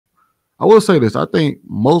I will say this. I think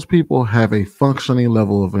most people have a functioning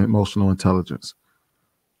level of emotional intelligence,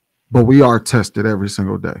 but we are tested every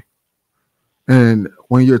single day. And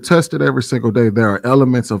when you're tested every single day, there are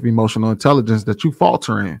elements of emotional intelligence that you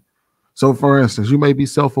falter in. So, for instance, you may be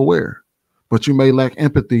self aware, but you may lack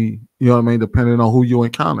empathy, you know what I mean, depending on who you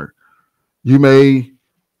encounter. You may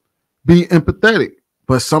be empathetic,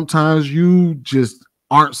 but sometimes you just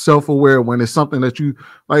aren't self-aware when it's something that you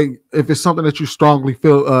like. If it's something that you strongly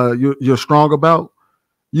feel you're strong about,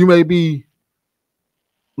 you may be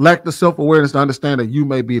lack the self-awareness to understand that you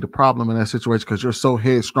may be the problem in that situation because you're so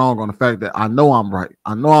headstrong on the fact that I know I'm right,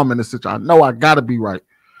 I know I'm in this situation, I know I gotta be right.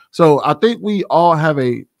 So I think we all have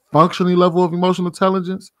a functioning level of emotional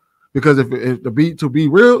intelligence, because if to be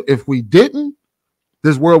real, if we didn't,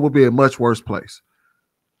 this world would be a much worse place.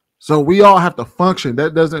 So we all have to function.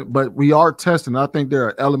 That doesn't, but we are testing. I think there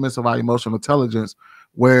are elements of our emotional intelligence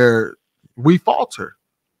where we falter.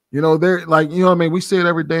 They're like, what I mean? We see it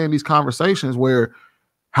every day in these conversations where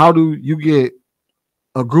how do you get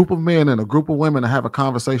a group of men and a group of women to have a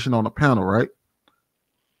conversation on a panel, right?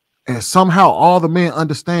 And somehow all the men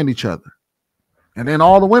understand each other. And then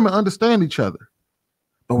all the women understand each other,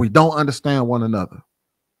 but we don't understand one another.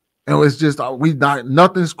 And it's just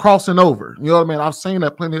nothing's crossing over. You know what I mean? I've seen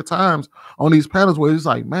that plenty of times on these panels where it's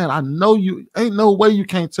like, man, I know you ain't no way you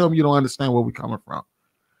can't tell me you don't understand where we're coming from.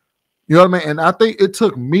 You know what I mean? And I think it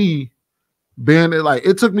took me being in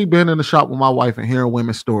the shop with my wife and hearing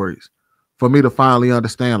women's stories for me to finally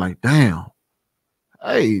understand, like, damn,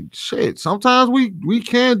 hey, shit, sometimes we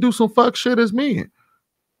can do some fuck shit as men.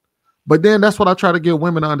 But then that's what I try to get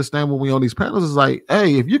women to understand when we on these panels is like,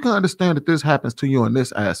 hey, if you can understand that this happens to you in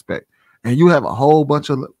this aspect, and you have a whole bunch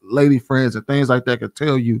of lady friends and things like that can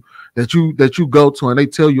tell you that you go to, and they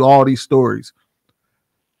tell you all these stories.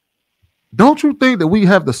 Don't you think that we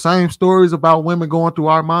have the same stories about women going through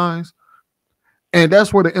our minds? And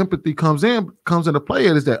that's where the empathy comes into play.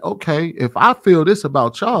 It is that, okay, if I feel this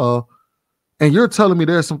about y'all, and you're telling me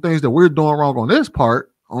there's some things that we're doing wrong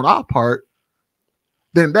on our part,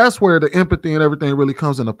 then that's where the empathy and everything really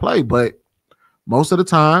comes into play. But most of the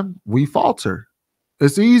time, we falter.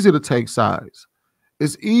 It's easy to take sides.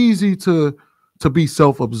 It's easy to be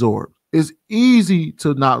self-absorbed. It's easy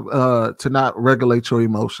to not regulate your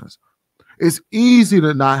emotions. It's easy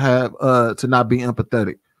to not be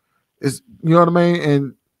empathetic. It's, you know what I mean?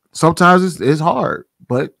 And sometimes it's hard,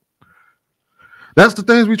 but that's the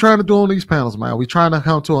things we're trying to do on these panels, man. We're trying to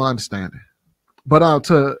come to an understanding. But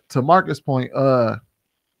to Marcus' point,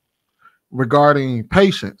 regarding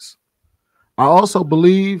patience, I also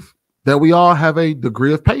believe that we all have a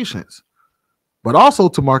degree of patience. But also,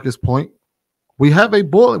 to Marcus' point, we have a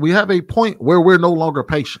point where we're no longer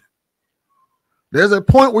patient. There's a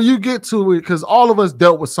point where you get to it, because all of us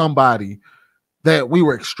dealt with somebody that we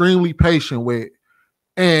were extremely patient with,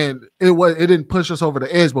 and it didn't push us over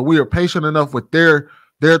the edge, but we were patient enough with their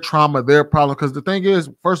trauma, their problem. Because the thing is,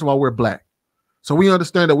 first of all, we're Black. So we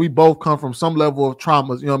understand that we both come from some level of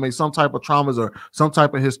traumas, you know what I mean? Some type of traumas or some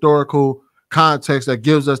type of historical context that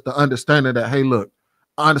gives us the understanding that, hey, look,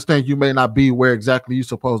 I understand you may not be where exactly you're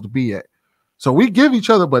supposed to be at. So we give each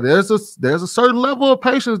other, but there's a certain level of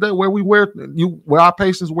patience that where our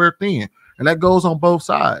patience wear thin, and that goes on both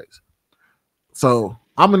sides. So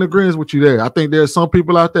I'm in agreement with you there. I think there's some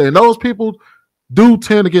people out there, and those people do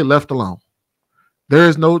tend to get left alone.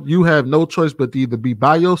 You have no choice but to either be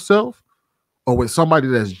by yourself or with somebody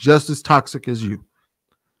that's just as toxic as you.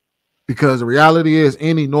 Because the reality is,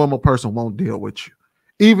 any normal person won't deal with you,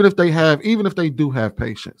 even if they do have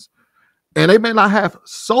patience. And they may not have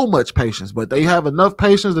so much patience, but they have enough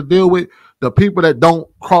patience to deal with the people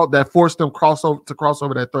that force them cross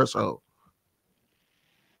over that threshold.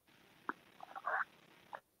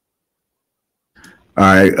 All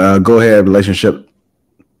right, go ahead. Relationship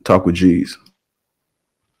talk with G's.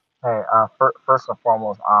 Hey, first and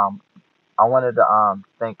foremost, I wanted to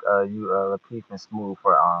thank you, Lapeef and Smooth,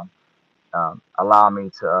 for allowing me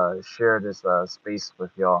to share this space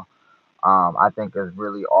with y'all. I think it's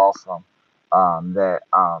really awesome that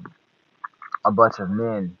a bunch of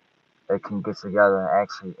men that can get together and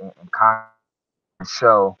actually and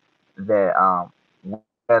show that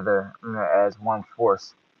together, as one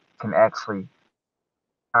force, can actually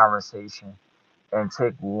conversation and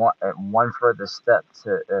take one further step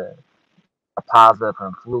to a positive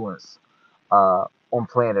influence on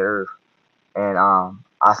planet Earth. And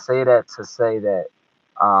I say that to say that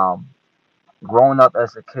um, growing up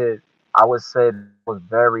as a kid, I would say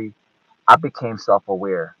that I became self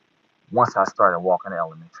aware once I started walking to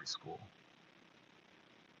elementary school.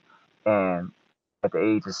 And at the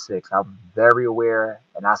age of 6, I was very aware,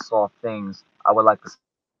 and I saw things I would like to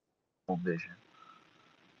vision.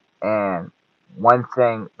 And one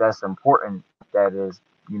thing that's important that is,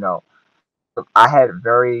 you know, I had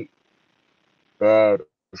very bad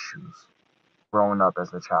issues growing up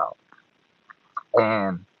as a child,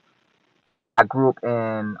 and I grew up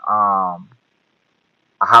in a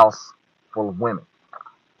house full of women,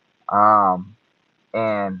 um,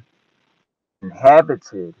 and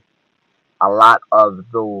inhabited a lot of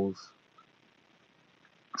those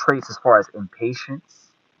traits as far as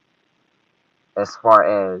impatience, as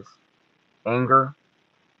far as anger,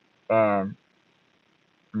 and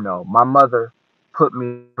my mother put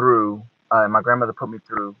me through, my grandmother put me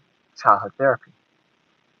through childhood therapy.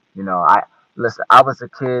 I listen. I was a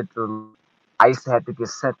kid. I used to have to get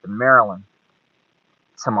sent to Maryland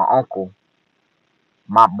to my uncle,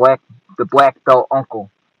 my the black belt uncle,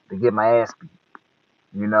 to get my ass beat.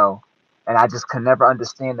 You know, and I just could never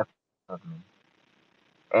understand the of me.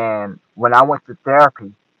 And when I went to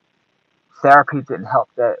therapy didn't help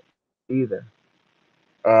that either.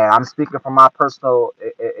 And I'm speaking from my personal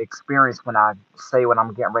experience when I say what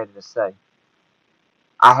I'm getting ready to say.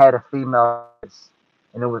 I had a female,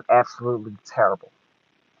 and it was absolutely terrible.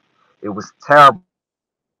 It was terrible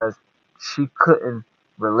because she couldn't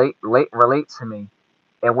relate to me.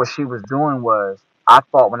 And what she was doing was, I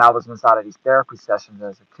thought when I was inside of these therapy sessions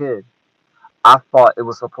as a kid, I thought it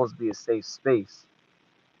was supposed to be a safe space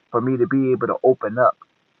for me to be able to open up.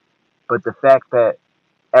 But the fact that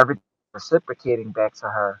everything was reciprocating back to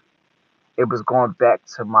her, it was going back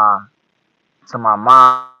to my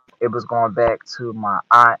mom. It was going back to my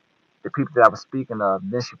aunt, the people that I was speaking of.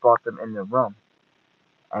 Then she brought them in the room,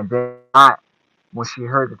 and then when she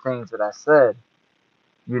heard the things that I said,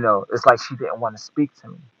 it's like she didn't want to speak to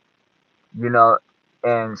me, you know,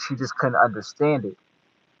 and she just couldn't understand it.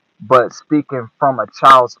 But speaking from a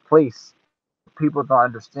child's place, people don't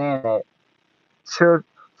understand that children,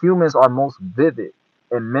 humans are most vivid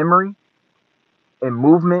in memory, in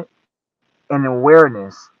movement, and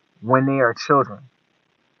awareness when they are children.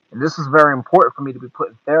 And this was very important for me to be put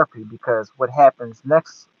in therapy because what happens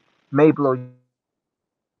next may blow you.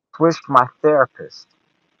 Switched my therapist.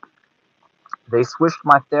 They switched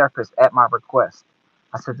my therapist at my request.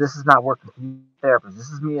 I said, this is not working for you, therapist. This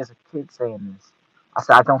is me as a kid saying this. I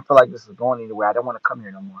said, I don't feel like this is going anywhere. I don't want to come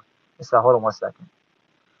here no more. They said, hold on 1 second.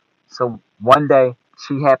 So one day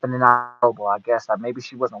she happened to not available. I guess maybe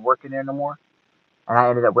she wasn't working there no more. And I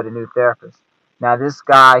ended up with a new therapist. Now this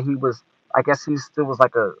guy, I guess he still was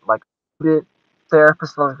like a bit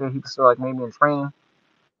therapist. Like he was still like maybe in training.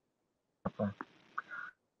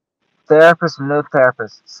 Therapist or no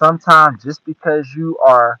therapist. Sometimes just because you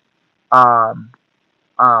are, um,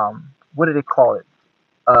 what do they call it?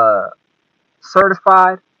 Uh,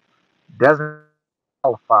 certified doesn't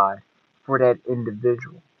qualify for that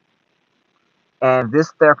individual. And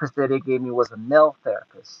this therapist that they gave me was a male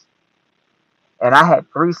therapist. And I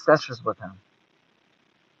had 3 sessions with him.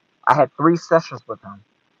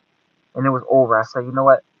 And it was over. I said, you know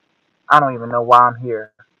what? I don't even know why I'm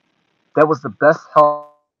here. That was the best help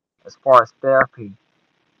as far as therapy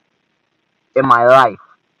in my life.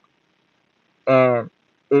 And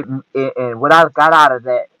and what I got out of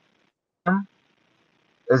that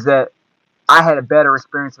is that I had a better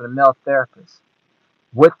experience with a male therapist.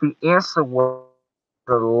 What the answer was,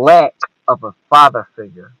 the lack of a father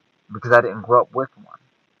figure, because I didn't grow up with one.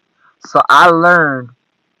 So I learned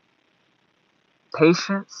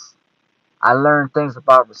patience. I learned things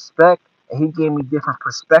about respect, and he gave me different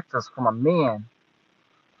perspectives from a man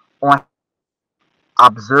on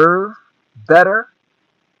observe better,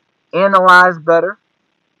 analyze better,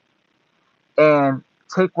 and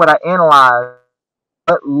take what I analyze,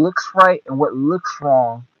 what looks right and what looks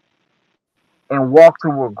wrong, and walk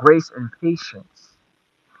through with grace and patience.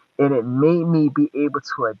 And it made me be able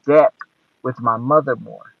to adapt with my mother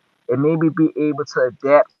more. It made me be able to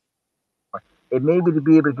adapt. It made me to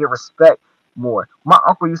be able to get respect more. My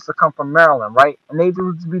uncle used to come from Maryland, right? And they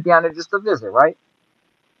used to be down there just to visit, right?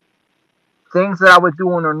 Things that I would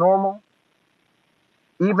do on the normal,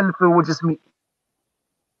 even if it would just me,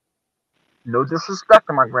 no disrespect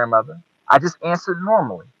to my grandmother. I just answered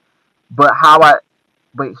normally. But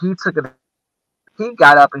but he took it. He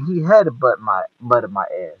got up and he had to butt my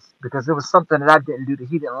ass because it was something that I didn't do that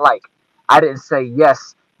he didn't like. I didn't say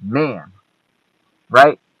yes, man,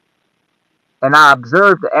 right? And I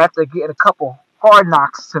observed that after getting a couple hard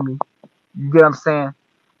knocks to me, you get what I'm saying?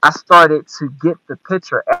 I started to get the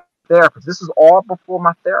picture as a therapist. This is all before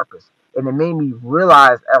my therapist. And it made me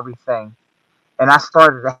realize everything. And I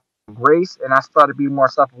started to have grace and I started to be more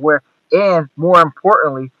self aware. And more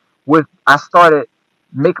importantly, I started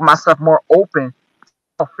making myself more open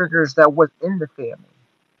to figures that was in the family.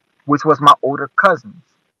 which was my older cousins,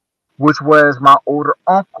 which was my older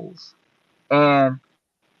uncles. And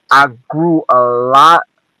I grew a lot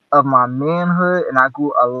of my manhood, and I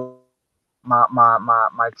grew a lot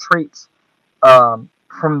my traits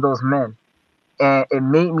from those men. And it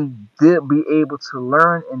made me be able to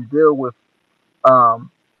learn and deal with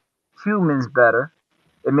um, humans better.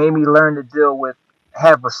 It made me learn to deal with,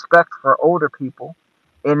 have respect for older people,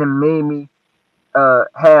 and it made me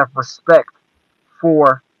have respect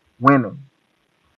for women.